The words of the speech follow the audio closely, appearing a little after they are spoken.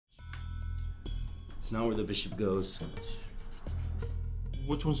It's not where the bishop goes.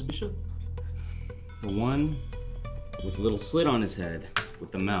 Which one's the bishop? The one with a little slit on his head,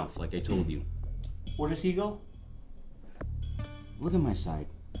 with the mouth, like I told you. Where does he go? Look at my side.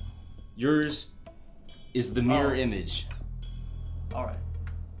 Yours is the mirror image. All right.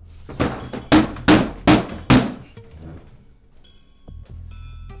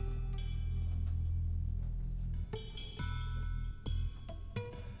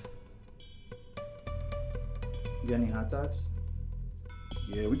 You got any hot dogs?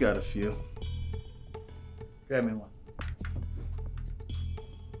 Yeah, we got a few. Grab me one.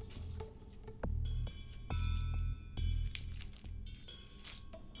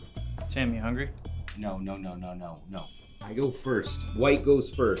 Tim, you hungry? No. I go first. White goes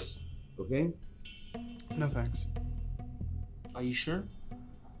first. Okay? No thanks. Are you sure?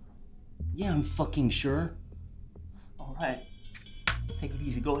 Yeah, I'm fucking sure. All right. Take it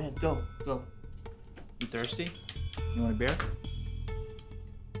easy. Go ahead. Go. You thirsty? You want a beer?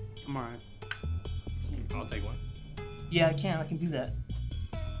 I'm alright. I'll take one. Yeah, I can do that.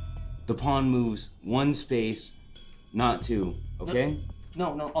 The pawn moves one space, not two. Okay?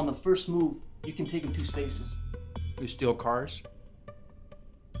 No. On the first move, you can take in 2 spaces. You steal cars?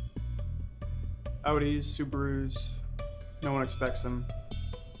 Audis, Subarus, no one expects them.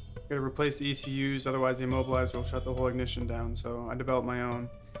 Gotta replace the ECUs, otherwise the immobilizer will shut the whole ignition down, so I developed my own.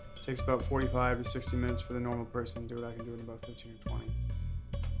 Takes about 45 to 60 minutes for the normal person to do it. I can do it in about 15 or 20.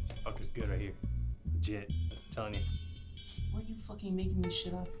 Fucker's good right here. Legit. I'm telling you. What are you fucking making this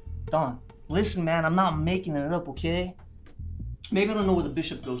shit up? Don, listen, man, I'm not making it up, okay? Maybe I don't know where the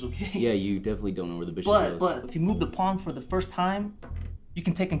bishop goes, okay? Yeah, you definitely don't know where the bishop goes. But if you move the pawn for the first time, you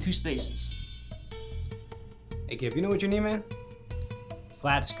can take in 2 spaces. Hey, Kip, you know what you need, man?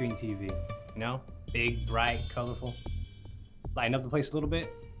 Flat screen TV. You know? Big, bright, colorful. Lighten up the place a little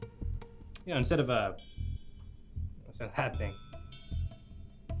bit. You know, instead of that thing.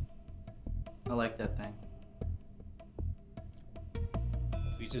 I like that thing.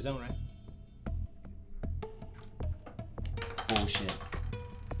 Each his own, right? Bullshit.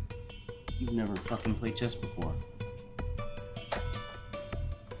 You've never fucking played chess before.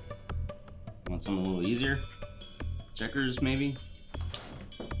 Want something a little easier? Checkers, maybe?